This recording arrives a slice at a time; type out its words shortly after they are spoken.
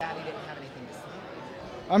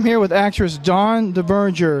I'm here with actress Dawn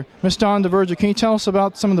DeVerger. Miss Dawn DeVerger, can you tell us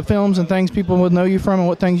about some of the films and things people would know you from and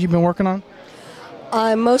what things you've been working on?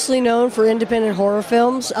 I'm mostly known for independent horror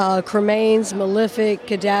films, Cremains, Malefic,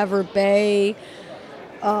 Cadaver Bay,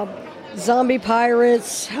 Zombie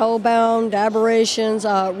Pirates, Hellbound, Aberrations.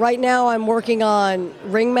 Right now I'm working on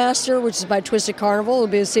Ringmaster, which is by Twisted Carnival. It'll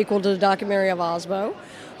be a sequel to the documentary of Osmo.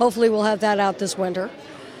 Hopefully we'll have that out this winter.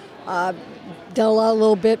 Done a lot of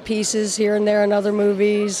little bit pieces here and there in other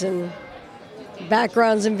movies and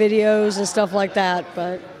backgrounds and videos and stuff like that.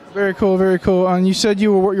 But very cool, very cool. And you said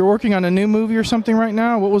you're working on a new movie or something right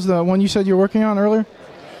now. What was the one you said you were working on earlier?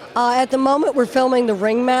 At the moment, we're filming The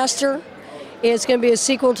Ringmaster. It's going to be a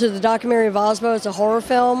sequel to the documentary of Osmo. It's a horror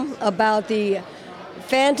film about the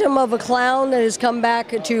phantom of a clown that has come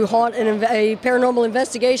back to haunt a paranormal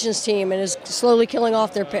investigations team and is slowly killing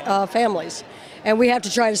off their families. And we have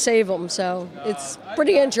to try to save them, so it's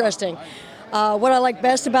pretty interesting. What I like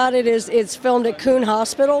best about it is it's filmed at Coon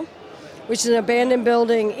Hospital, which is an abandoned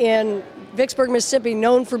building in Vicksburg, Mississippi,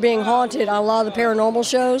 known for being haunted on a lot of the paranormal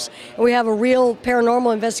shows. And we have a real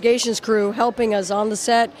paranormal investigations crew helping us on the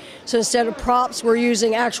set, so instead of props, we're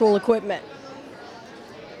using actual equipment.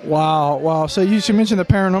 Wow, wow. So you mentioned the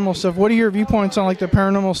paranormal stuff. What are your viewpoints on like the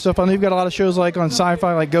paranormal stuff? I know you've got a lot of shows like on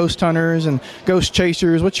Sci-Fi, like Ghost Hunters and Ghost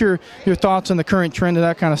Chasers. What's your thoughts on the current trend of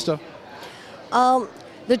that kind of stuff?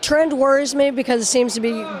 The trend worries me because it seems to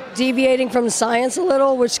be deviating from the science a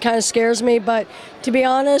little, which kind of scares me. But to be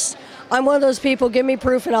honest, I'm one of those people, give me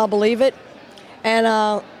proof and I'll believe it. And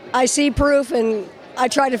I see proof and I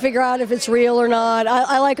try to figure out if it's real or not.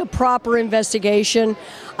 I like a proper investigation.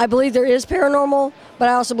 I believe there is paranormal, but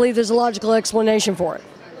I also believe there's a logical explanation for it.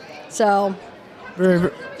 So, very,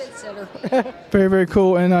 very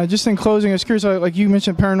cool. And just in closing, I was curious, like you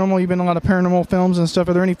mentioned paranormal, you've been in a lot of paranormal films and stuff.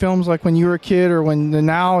 Are there any films like when you were a kid or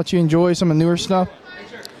now that you enjoy some of the newer stuff?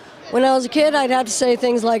 When I was a kid, I'd have to say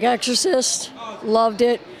things like Exorcist, loved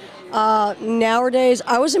it. Nowadays,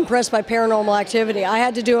 I was impressed by Paranormal Activity. I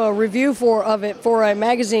had to do a review of it for a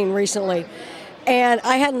magazine recently, and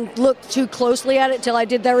I hadn't looked too closely at it till I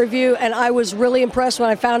did that review, and I was really impressed when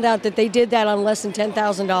I found out that they did that on less than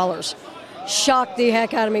 $10,000. Shocked the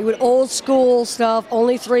heck out of me with old school stuff,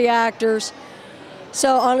 only 3 actors.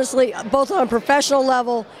 So honestly, both on a professional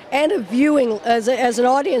level and a viewing as an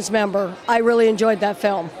audience member, I really enjoyed that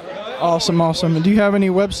film. Awesome, awesome. And do you have any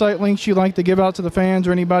website links you'd like to give out to the fans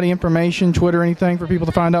or anybody, information, Twitter, anything for people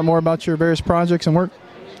to find out more about your various projects and work?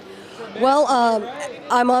 Well,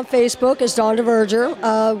 I'm on Facebook as Dawn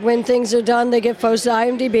DeVerger. When things are done, they get posted to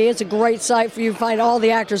IMDb. It's a great site for you to find all the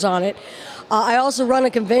actors on it. I also run a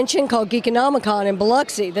convention called Geekonomicon in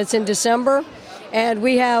Biloxi that's in December. And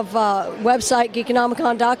we have a website,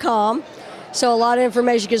 geekonomicon.com. So a lot of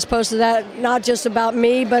information gets posted that, not just about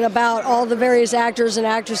me, but about all the various actors and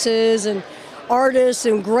actresses and artists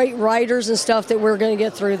and great writers and stuff that we're going to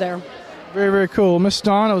get through there. Very, very cool. Miss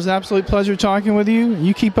Dawn, it was an absolute pleasure talking with you.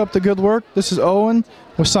 You keep up the good work. This is Owen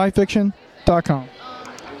with SciFiction.com.